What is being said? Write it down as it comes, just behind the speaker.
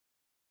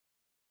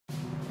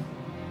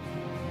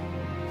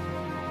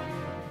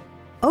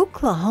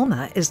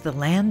Oklahoma is the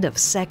land of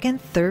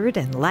second, third,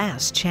 and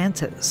last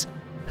chances.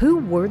 Who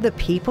were the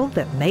people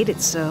that made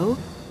it so?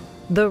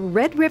 The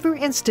Red River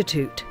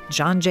Institute,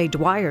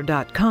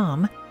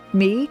 JohnJDwyer.com,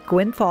 me,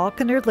 Gwen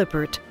Faulconer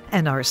Lippert,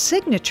 and our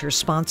signature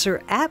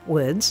sponsor,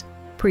 Atwoods,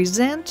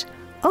 present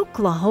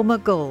Oklahoma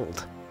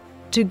Gold.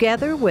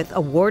 Together with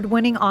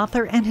award-winning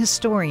author and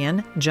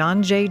historian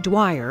John J.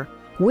 Dwyer,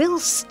 we'll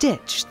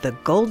stitch the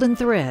golden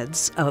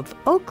threads of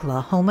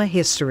Oklahoma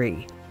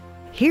history.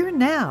 Here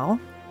now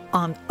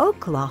on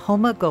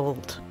Oklahoma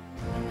Gold.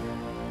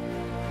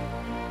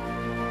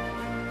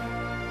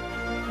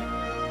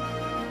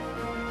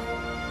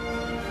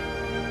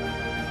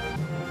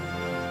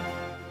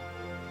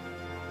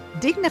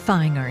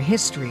 Dignifying our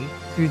history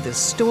through the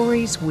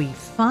stories we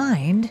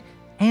find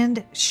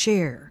and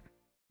share.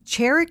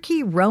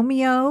 Cherokee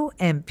Romeo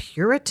and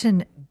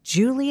Puritan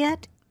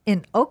Juliet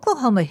in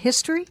Oklahoma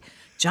history?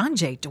 John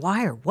J.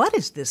 Dwyer, what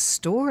is this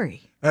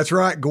story? That's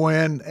right,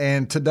 Gwen.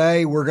 And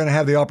today we're going to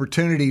have the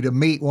opportunity to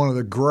meet one of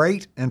the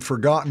great and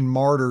forgotten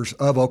martyrs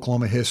of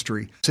Oklahoma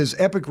history. It's his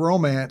epic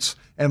romance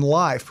and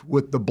life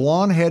with the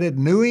blonde-headed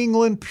New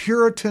England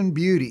Puritan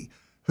beauty,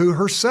 who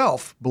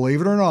herself,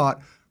 believe it or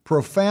not,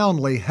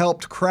 profoundly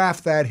helped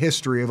craft that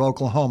history of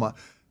Oklahoma,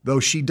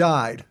 though she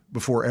died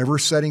before ever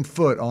setting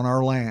foot on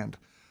our land.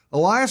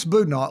 Elias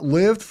Boudinot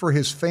lived for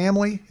his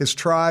family, his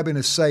tribe, and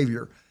his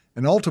Savior,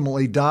 and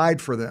ultimately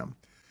died for them.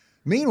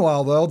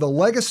 Meanwhile, though, the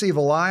legacy of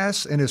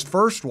Elias and his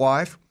first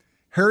wife,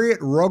 Harriett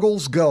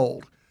Ruggles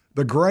Gold,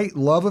 the great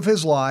love of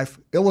his life,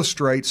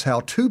 illustrates how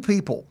two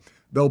people,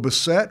 though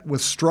beset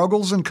with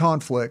struggles and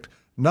conflict,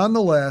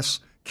 nonetheless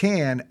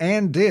can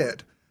and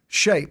did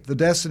shape the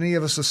destiny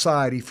of a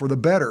society for the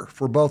better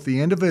for both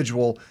the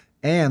individual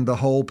and the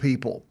whole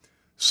people.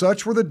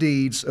 Such were the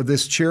deeds of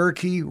this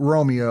Cherokee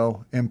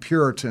Romeo and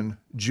Puritan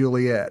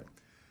Juliet.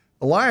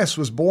 Elias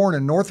was born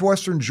in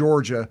northwestern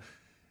Georgia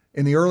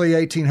in the early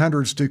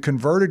 1800s to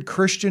converted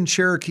Christian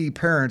Cherokee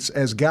parents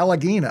as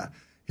Galagina,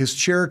 his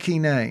Cherokee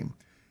name.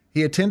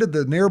 He attended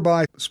the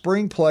nearby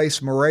Spring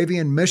Place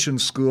Moravian Mission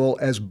School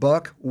as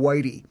Buck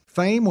Wadey.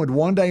 Fame would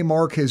one day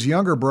mark his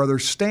younger brother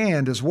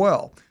Stand as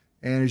well.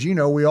 And as you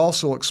know, we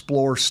also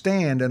explore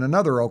Stand in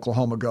another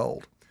Oklahoma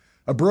Gold.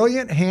 A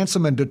brilliant,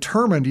 handsome, and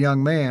determined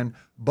young man,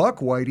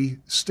 Buck Wadey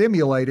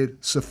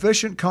stimulated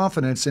sufficient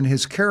confidence in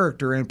his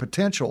character and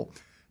potential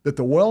that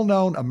the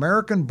well-known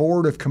American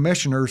Board of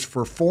Commissioners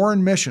for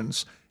Foreign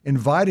Missions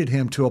invited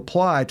him to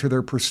apply to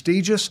their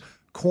prestigious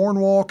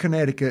Cornwall,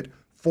 Connecticut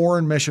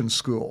Foreign Mission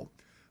School.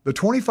 The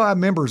 25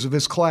 members of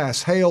his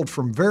class hailed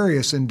from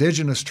various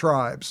indigenous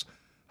tribes,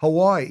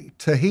 Hawaii,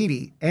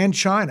 Tahiti, and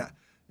China,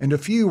 and a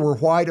few were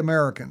white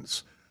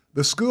Americans.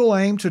 The school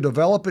aimed to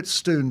develop its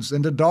students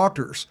into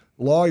doctors,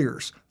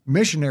 lawyers,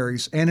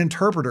 missionaries, and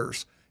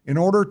interpreters in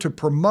order to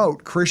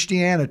promote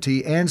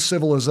Christianity and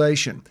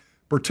civilization,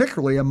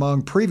 particularly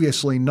among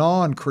previously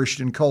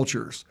non-Christian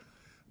cultures.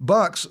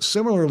 Buck's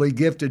similarly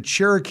gifted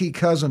Cherokee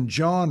cousin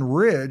John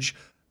Ridge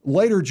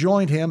later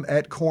joined him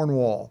at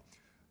Cornwall.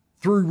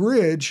 Through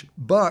Ridge,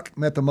 Buck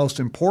met the most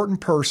important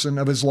person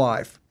of his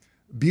life,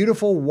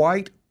 beautiful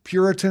white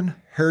Puritan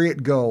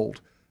Harriett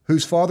Gold,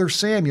 whose father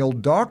Samuel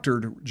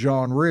doctored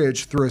John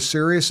Ridge through a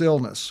serious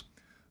illness.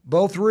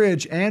 Both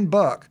Ridge and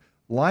Buck,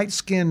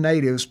 light-skinned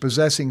natives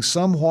possessing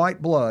some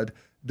white blood,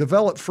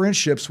 developed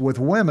friendships with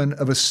women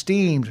of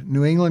esteemed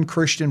New England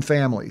Christian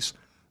families.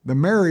 The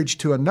marriage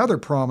to another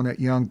prominent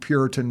young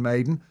Puritan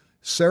maiden,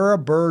 Sarah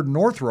Bird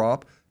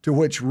Northrop, to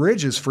which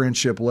Ridge's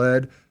friendship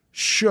led,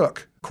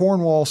 shook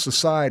Cornwall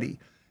society,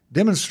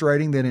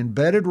 demonstrating that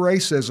embedded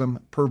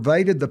racism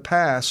pervaded the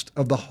past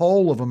of the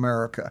whole of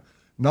America,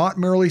 not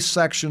merely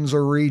sections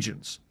or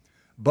regions.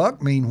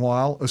 Buck,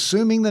 meanwhile,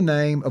 assuming the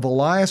name of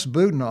Elias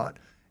Boudinot,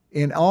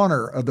 in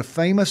honor of the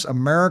famous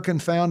American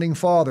founding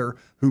father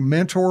who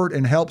mentored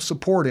and helped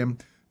support him,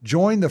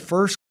 joined the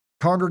First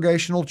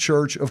Congregational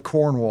Church of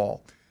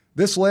Cornwall.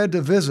 This led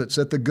to visits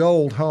at the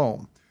Gold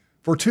home.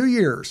 For 2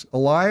 years,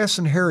 Elias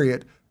and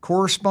Harriett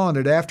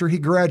corresponded after he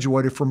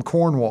graduated from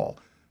Cornwall,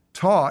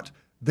 taught,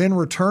 then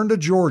returned to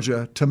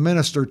Georgia to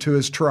minister to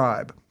his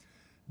tribe.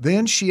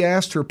 Then she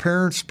asked her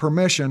parents'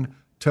 permission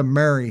to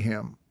marry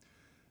him.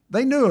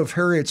 They knew of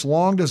Harriett's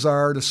long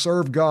desire to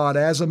serve God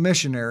as a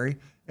missionary,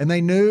 and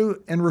they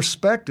knew and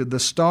respected the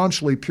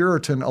staunchly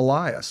Puritan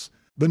Elias.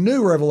 The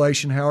new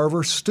revelation,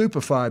 however,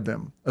 stupefied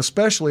them,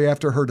 especially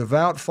after her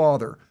devout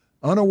father,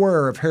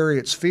 unaware of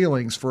Harriett's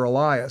feelings for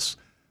Elias,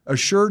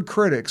 assured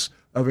critics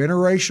of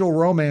interracial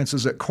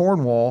romances at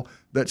Cornwall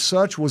that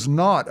such was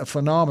not a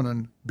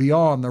phenomenon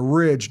beyond the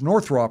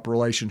Ridge-Northrop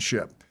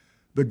relationship.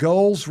 The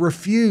Golds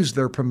refused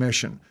their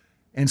permission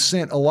and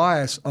sent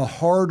Elias a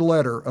hard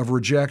letter of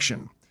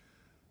rejection.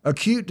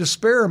 Acute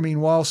despair,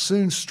 meanwhile,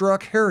 soon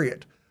struck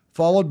Harriett,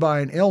 followed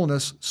by an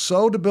illness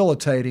so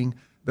debilitating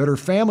that her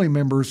family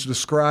members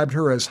described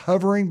her as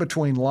hovering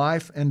between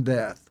life and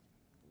death.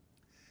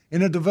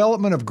 In a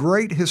development of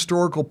great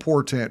historical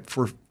portent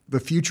for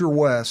the future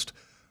West,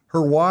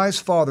 her wise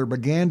father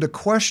began to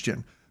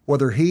question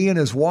whether he and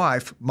his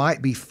wife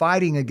might be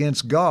fighting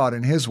against God,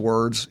 in his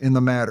words, in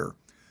the matter.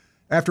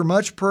 After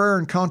much prayer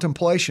and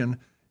contemplation,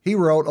 he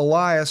wrote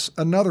Elias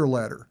another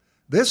letter.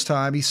 This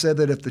time he said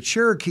that if the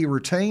Cherokee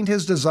retained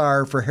his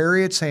desire for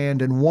Harriet's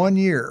hand in 1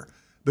 year,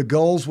 the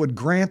Gulls would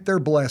grant their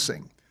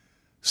blessing.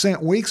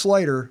 Sent weeks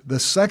later, the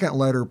second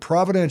letter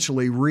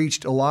providentially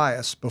reached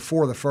Elias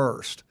before the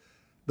first.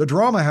 The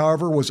drama,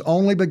 however, was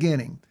only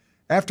beginning.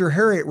 After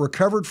Harriett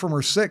recovered from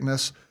her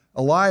sickness,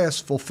 Elias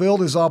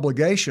fulfilled his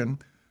obligation.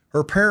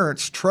 Her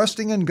parents,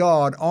 trusting in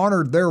God,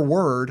 honored their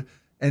word,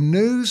 and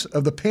news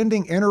of the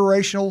pending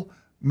interracial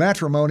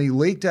matrimony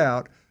leaked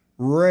out.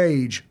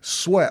 Rage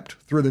swept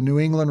through the New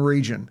England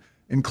region,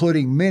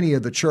 including many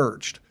of the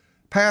churched.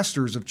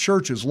 Pastors of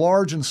churches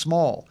large and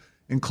small,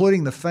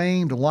 including the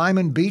famed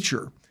Lyman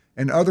Beecher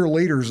and other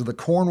leaders of the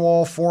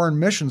Cornwall Foreign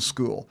Mission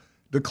School,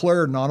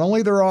 declared not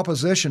only their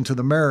opposition to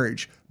the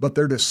marriage, but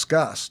their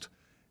disgust.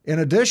 In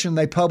addition,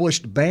 they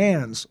published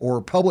bans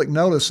or public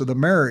notice of the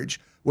marriage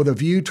with a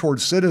view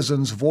toward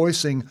citizens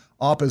voicing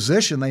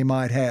opposition they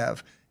might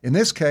have, in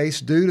this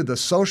case due to the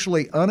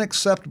socially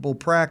unacceptable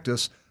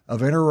practice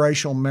of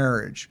interracial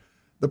marriage.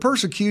 The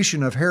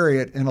persecution of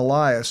Harriett and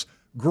Elias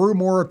grew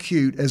more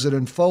acute as it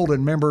unfolded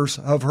members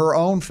of her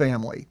own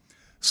family.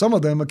 Some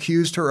of them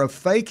accused her of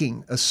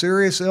faking a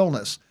serious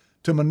illness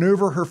to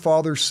maneuver her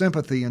father's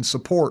sympathy and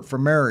support for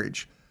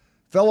marriage.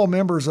 Fellow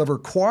members of her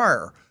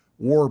choir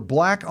wore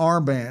black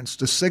armbands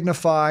to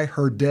signify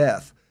her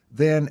death,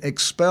 then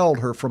expelled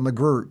her from the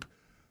group.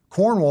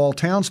 Cornwall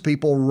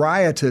townspeople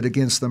rioted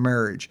against the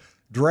marriage,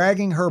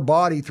 dragging her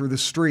body through the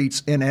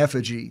streets in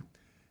effigy.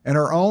 And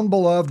her own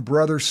beloved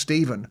brother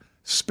Stephen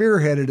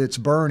spearheaded its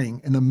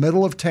burning in the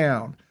middle of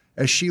town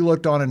as she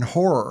looked on in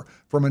horror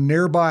from a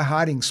nearby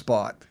hiding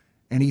spot,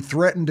 and he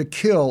threatened to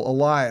kill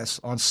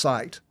Elias on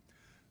sight.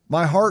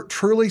 My heart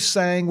truly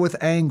sang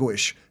with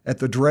anguish at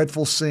the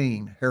dreadful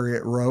scene,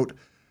 Harriett wrote.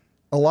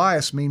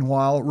 Elias,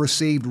 meanwhile,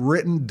 received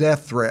written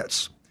death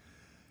threats.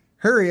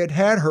 Harriett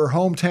had her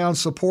hometown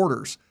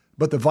supporters,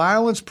 but the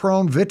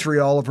violence-prone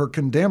vitriol of her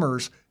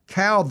condemners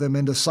cowed them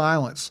into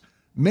silence.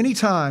 Many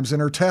times in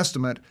her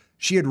testament,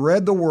 she had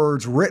read the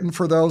words written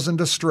for those in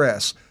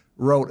distress,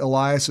 wrote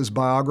Elias's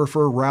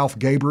biographer Ralph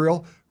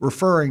Gabriel,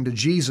 referring to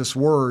Jesus'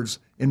 words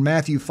in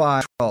Matthew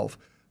 5:12.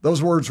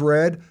 Those words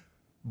read,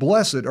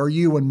 "Blessed are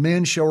you when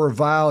men shall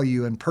revile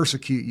you and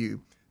persecute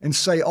you, and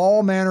say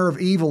all manner of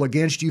evil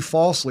against you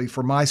falsely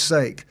for my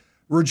sake.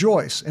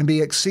 Rejoice and be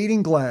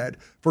exceeding glad,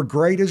 for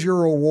great is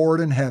your reward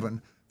in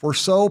heaven, for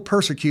so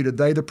persecuted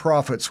they the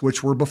prophets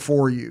which were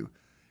before you."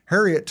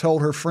 Harriett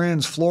told her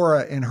friends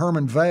Flora and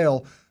Herman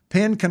Vale,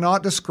 "Pen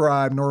cannot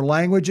describe nor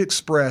language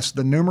express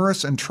the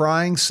numerous and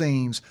trying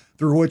scenes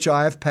through which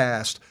I have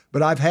passed,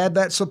 but I've had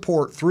that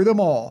support through them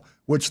all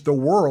which the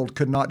world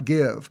could not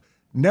give.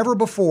 Never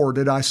before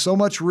did I so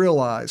much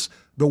realize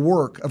the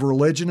work of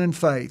religion and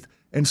faith,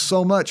 and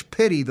so much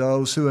pity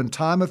those who in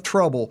time of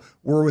trouble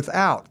were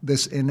without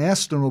this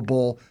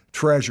inestimable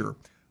treasure.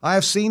 I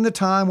have seen the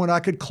time when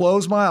I could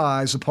close my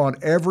eyes upon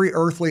every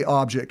earthly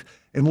object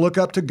and look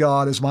up to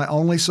God as my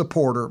only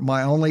supporter,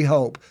 my only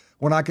hope,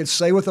 when I could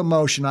say with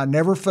emotion I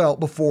never felt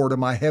before to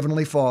my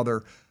Heavenly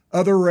Father,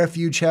 'Other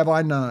refuge have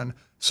I none,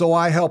 so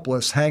I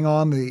helpless hang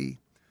on Thee.'"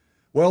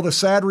 Well, the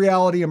sad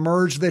reality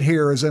emerged that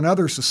here, as in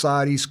other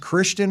societies,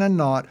 Christian and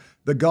not,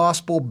 the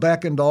gospel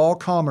beckoned to all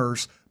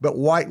comers, but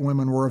white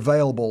women were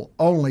available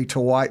only to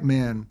white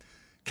men.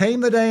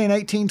 Came the day in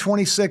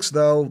 1826,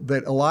 though,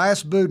 that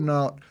Elias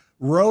Boudinot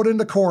rode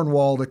into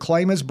Cornwall to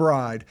claim his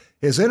bride.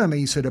 His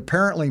enemies had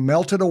apparently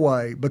melted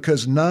away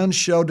because none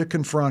showed to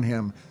confront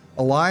him.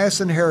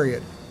 Elias and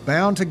Harriett,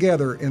 bound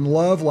together in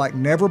love like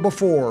never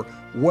before,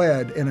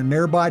 wed in a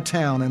nearby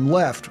town and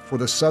left for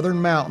the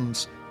southern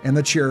mountains and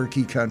the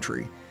Cherokee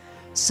country.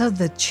 So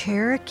the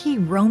Cherokee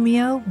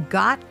Romeo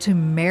got to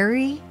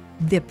marry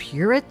the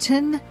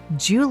Puritan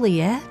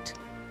Juliet?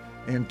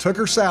 And took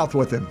her south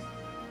with him.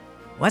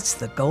 What's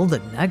the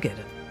golden nugget?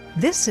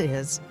 This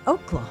is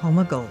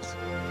Oklahoma Gold.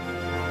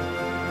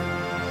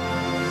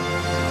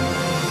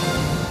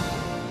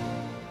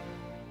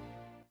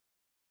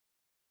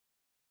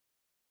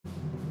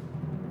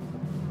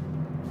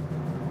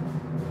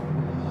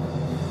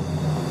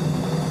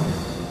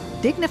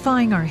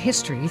 Dignifying our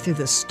history through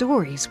the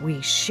stories we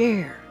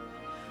share.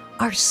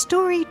 Our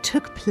story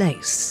took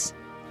place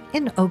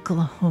in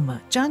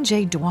Oklahoma. John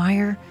J.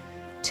 Dwyer,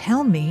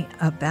 tell me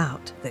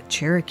about the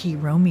Cherokee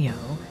Romeo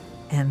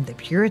and the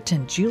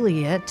Puritan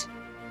Juliet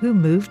who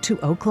moved to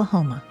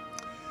Oklahoma.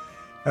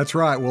 That's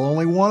right. Well,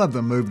 only one of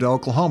them moved to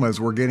Oklahoma,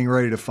 as we're getting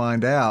ready to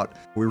find out.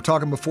 We were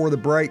talking before the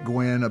break,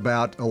 Gwen,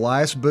 about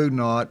Elias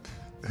Boudinot,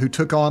 who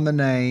took on the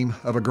name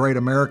of a great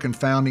American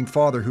founding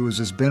father who was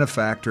his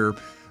benefactor,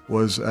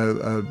 was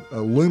a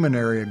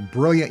luminary, a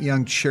brilliant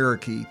young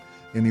Cherokee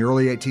in the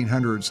early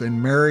 1800s,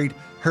 and married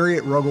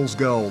Harriett Ruggles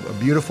Gold, a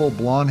beautiful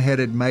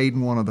blonde-headed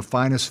maiden, one of the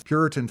finest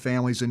Puritan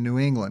families in New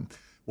England.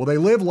 Well, they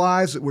lived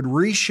lives that would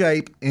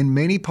reshape in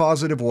many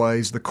positive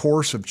ways the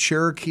course of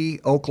Cherokee,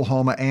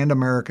 Oklahoma, and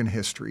American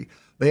history.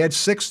 They had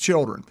 6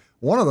 children.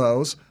 One of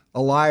those,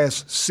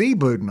 Elias C.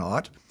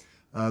 Boudinot,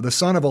 the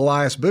son of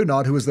Elias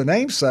Boudinot, who was the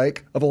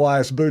namesake of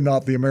Elias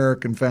Boudinot, the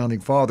American founding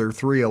father,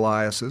 3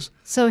 Eliases.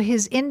 So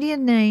his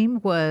Indian name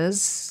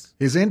was?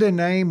 His Indian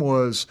name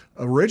was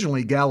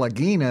originally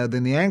Galagina,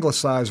 then the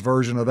anglicized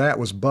version of that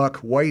was Buck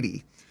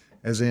Wadey,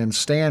 as in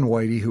Stan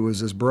Wadey, who was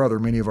his brother.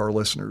 Many of our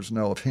listeners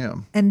know of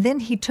him. And then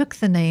he took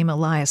the name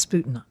Elias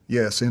Boudinot.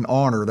 Yes, in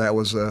honor. That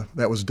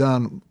was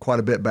done quite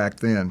a bit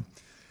back then.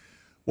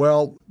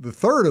 Well, the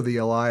third of the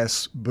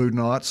Elias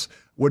Boudinots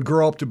would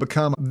grow up to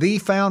become the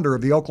founder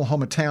of the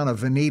Oklahoma town of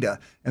Veneta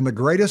and the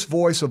greatest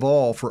voice of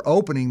all for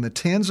opening the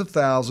tens of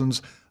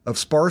thousands of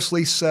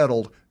sparsely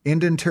settled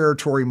Indian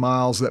Territory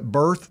miles that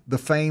birthed the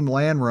famed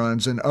land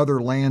runs and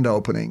other land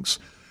openings.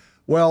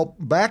 Well,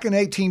 back in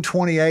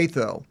 1828,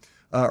 though,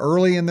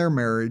 early in their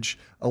marriage,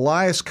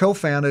 Elias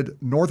co-founded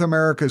North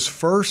America's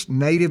first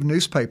native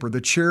newspaper,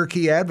 the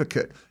Cherokee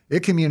Advocate.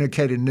 It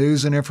communicated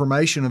news and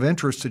information of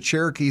interest to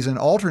Cherokees in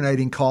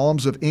alternating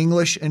columns of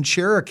English and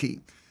Cherokee.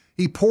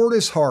 He poured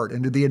his heart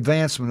into the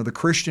advancement of the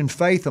Christian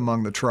faith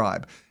among the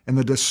tribe and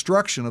the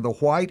destruction of the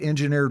white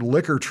engineered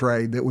liquor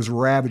trade that was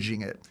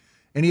ravaging it.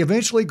 And he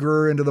eventually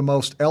grew into the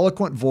most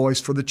eloquent voice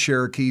for the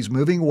Cherokees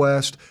moving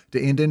west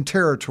to Indian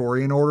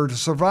Territory in order to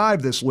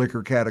survive this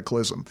liquor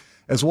cataclysm,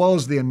 as well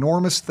as the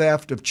enormous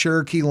theft of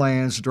Cherokee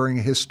lands during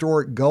a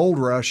historic gold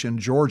rush in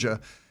Georgia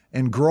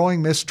and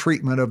growing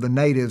mistreatment of the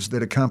natives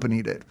that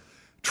accompanied it.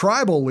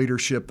 Tribal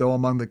leadership, though,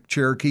 among the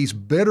Cherokees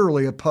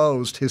bitterly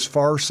opposed his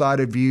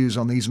far-sighted views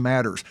on these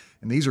matters,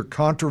 and these are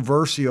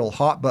controversial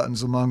hot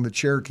buttons among the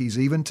Cherokees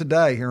even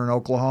today here in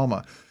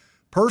Oklahoma.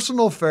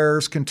 Personal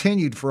affairs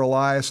continued for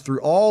Elias through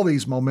all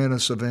these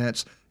momentous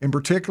events, in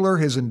particular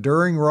his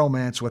enduring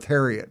romance with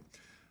Harriett.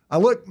 I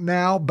look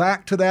now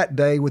back to that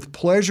day with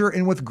pleasure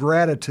and with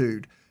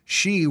gratitude.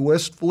 She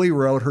wistfully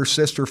wrote her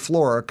sister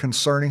Flora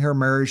concerning her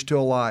marriage to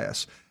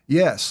Elias.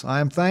 Yes, I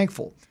am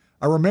thankful.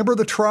 I remember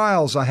the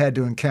trials I had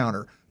to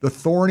encounter, the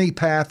thorny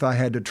path I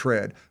had to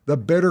tread, the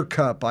bitter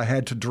cup I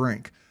had to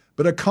drink.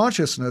 But a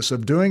consciousness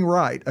of doing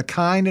right, a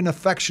kind and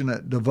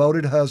affectionate,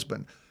 devoted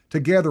husband,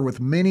 together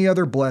with many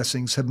other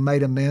blessings, have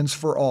made amends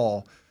for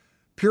all.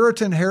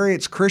 Puritan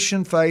Harriet's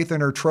Christian faith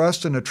and her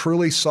trust in a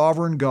truly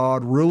sovereign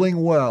God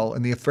ruling well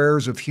in the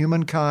affairs of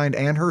humankind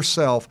and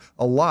herself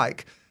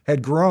alike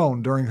had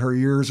grown during her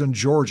years in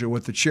Georgia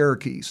with the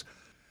Cherokees.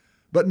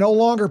 But no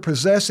longer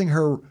possessing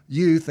her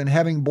youth and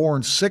having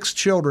borne 6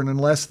 children in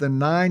less than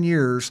 9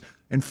 years,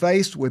 and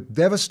faced with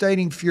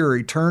devastating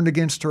fury turned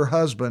against her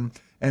husband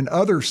and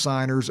other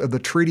signers of the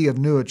Treaty of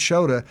New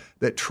Echota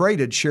that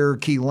traded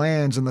Cherokee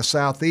lands in the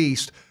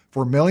southeast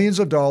for millions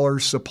of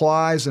dollars,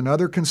 supplies, and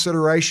other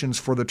considerations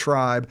for the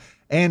tribe,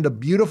 and a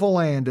beautiful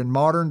land in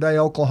modern-day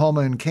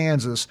Oklahoma and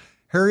Kansas,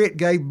 Harriett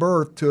gave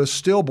birth to a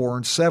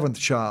stillborn 7th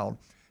child,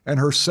 and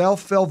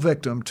herself fell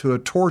victim to a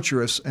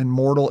torturous and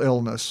mortal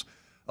illness.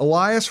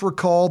 Elias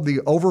recalled the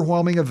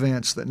overwhelming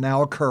events that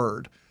now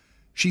occurred.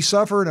 She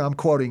suffered, I'm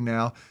quoting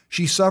now,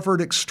 she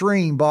suffered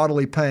extreme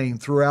bodily pain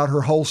throughout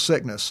her whole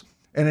sickness,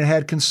 and it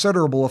had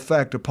considerable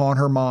effect upon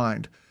her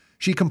mind.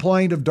 She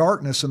complained of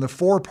darkness in the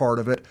forepart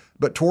of it,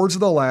 but towards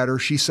the latter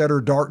she said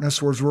her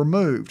darkness was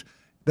removed,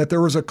 that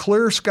there was a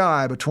clear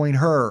sky between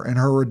her and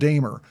her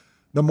Redeemer.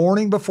 The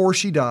morning before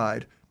she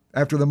died,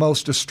 after the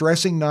most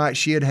distressing night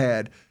she had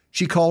had,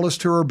 she called us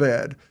to her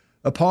bed.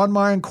 Upon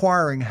my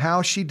inquiring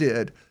how she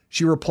did,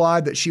 she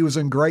replied that she was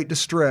in great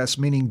distress,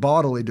 meaning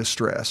bodily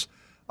distress.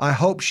 I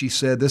hope, she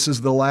said, this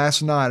is the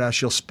last night I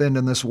shall spend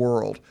in this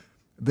world.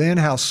 Then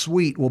how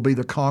sweet will be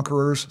the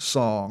conqueror's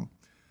song.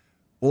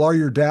 Well, are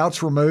your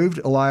doubts removed?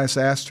 Elias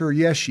asked her.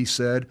 Yes, she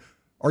said.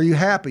 Are you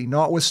happy,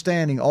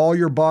 notwithstanding all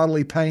your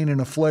bodily pain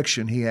and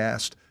affliction? He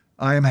asked.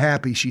 I am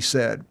happy, she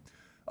said.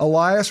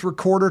 Elias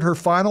recorded her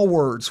final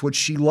words, which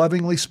she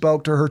lovingly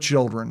spoke to her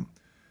children.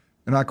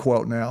 And I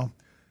quote now,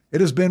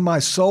 "It has been my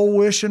sole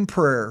wish and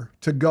prayer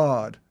to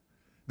God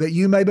that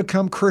you may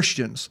become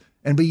Christians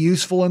and be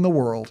useful in the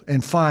world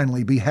and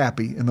finally be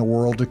happy in the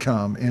world to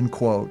come," end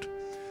quote.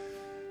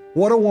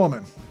 What a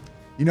woman.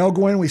 You know,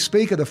 Gwen, we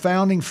speak of the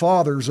founding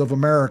fathers of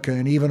America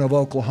and even of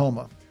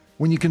Oklahoma.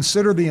 When you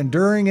consider the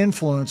enduring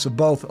influence of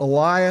both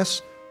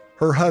Elias,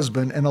 her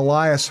husband, and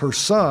Elias, her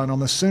son, on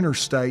the Sooner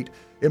State,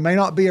 it may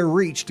not be a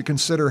reach to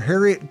consider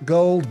Harriett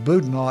Gold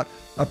Boudinot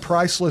a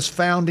priceless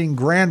founding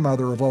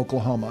grandmother of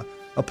Oklahoma,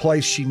 a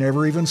place she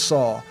never even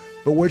saw,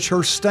 but which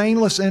her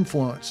stainless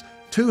influence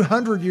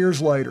 200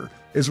 years later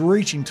is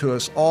reaching to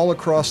us all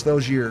across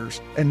those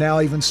years and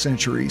now even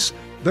centuries.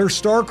 Their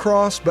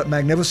star-crossed but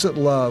magnificent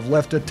love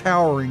left a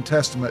towering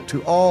testament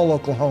to all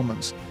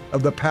Oklahomans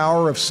of the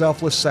power of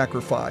selfless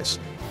sacrifice,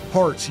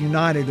 hearts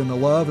united in the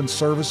love and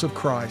service of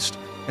Christ,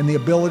 and the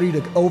ability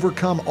to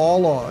overcome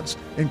all odds,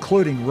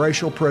 including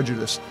racial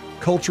prejudice,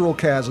 cultural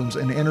chasms,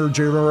 and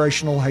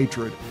intergenerational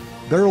hatred.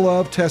 Their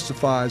love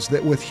testifies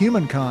that with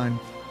humankind,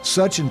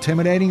 such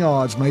intimidating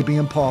odds may be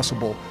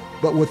impossible,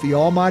 but with the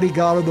Almighty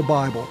God of the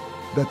Bible,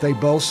 that they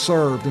both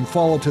served and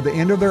followed to the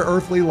end of their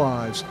earthly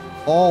lives,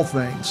 all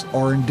things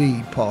are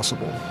indeed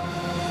possible.